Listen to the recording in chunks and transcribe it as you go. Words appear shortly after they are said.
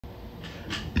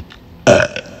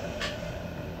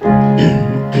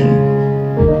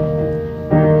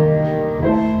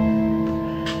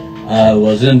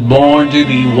wasn't born to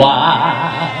be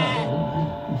wild.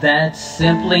 That's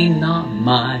simply not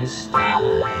my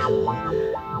style.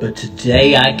 But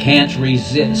today I can't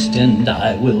resist, and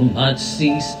I will not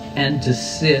cease and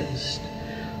desist.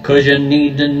 'Cause you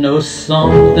need to know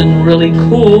something really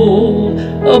cool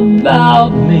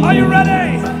about me. Are you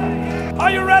ready?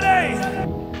 Are you ready?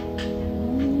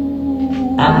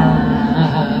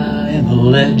 I am a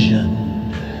legend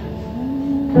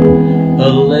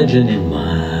in my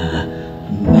mind.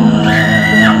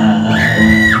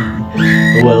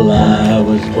 Well, I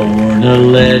was born a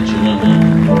legend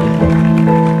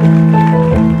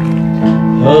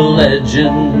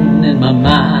in my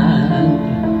mind.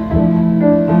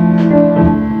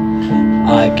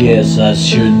 I guess I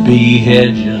should be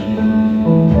hedging,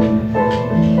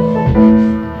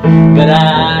 but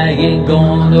I ain't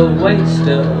gonna waste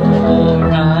a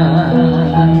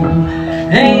rhyme.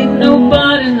 Ain't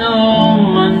nobody know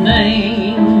my name.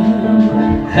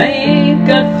 Ain't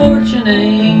got fortune,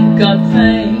 ain't got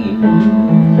fame,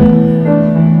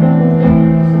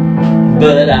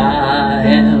 but I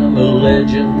am a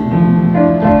legend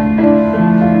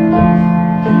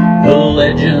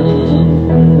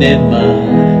in my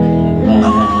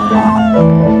mind.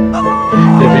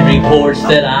 There've been reports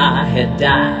that I had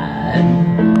died,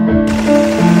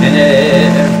 and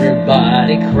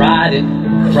everybody cried and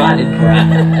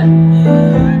cried.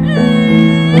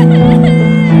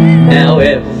 Now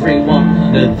every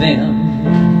one of them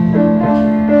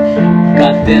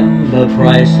got them a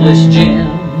priceless gem,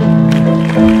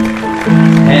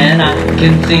 and I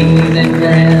can see them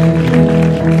grin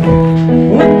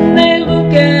when they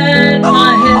look at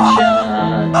my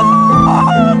headshot.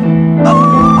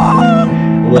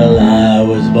 Well, I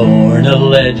was born a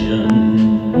legend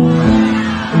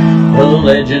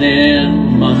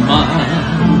in my mind.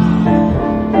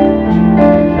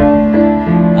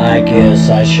 I guess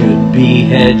I should be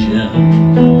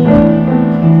hedging,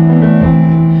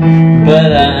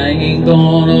 but I ain't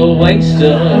gonna waste a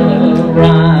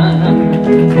rhyme.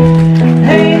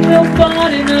 Ain't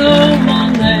nobody know my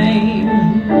name.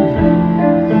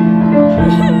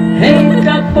 Ain't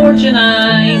got fortune, I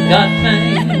ain't got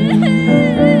fame,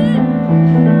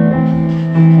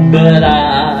 but I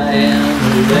am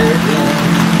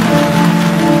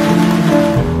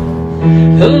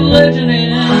a legend in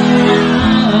my mind.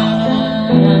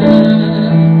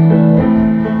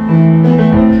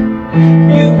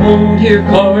 You won't hear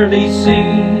Carly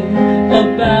sing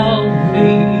about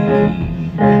me,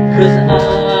 'cause I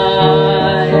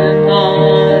am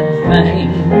not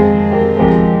fame.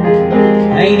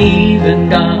 Ain't even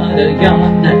got a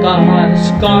yacht, I got a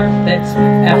scarf that's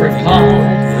apricot,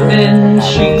 and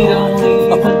she don't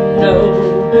even know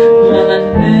my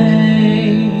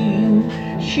name.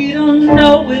 She don't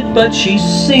know it, but she's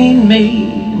seen me.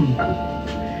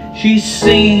 She's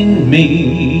seen me.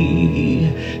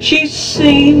 She's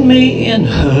seen me in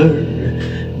her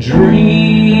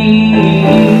dream.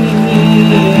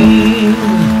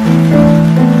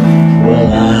 Well,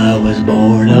 I was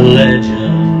born a legend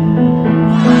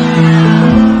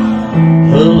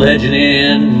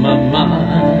in my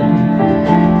mind.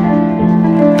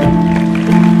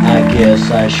 I guess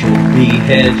I should be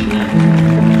hedging,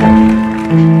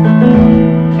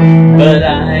 but I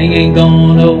ain't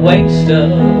gonna waste a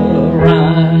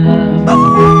rhyme.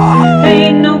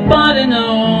 Ain't nobody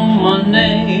know my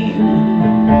name.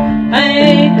 I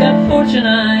ain't got fortune, I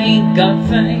ain't got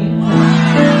fame,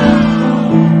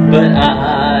 but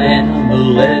I am a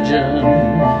legend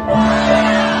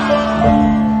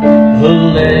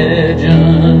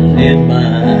in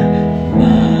my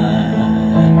mind.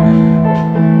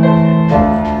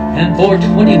 And for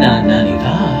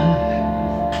 $29.95,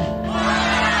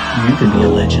 you can be a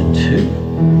legend too.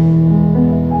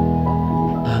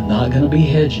 I'm not gonna be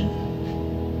hedging,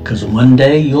 'cause one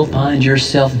day you'll find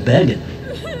yourself begging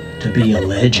to be a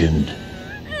legend.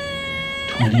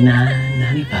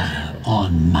 $29.95 on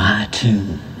my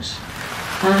tunes.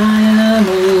 I am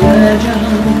a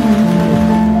legend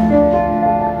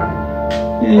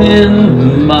in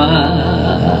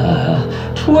my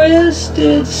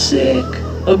twisted, sick,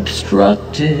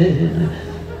 obstructed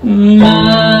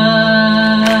mind.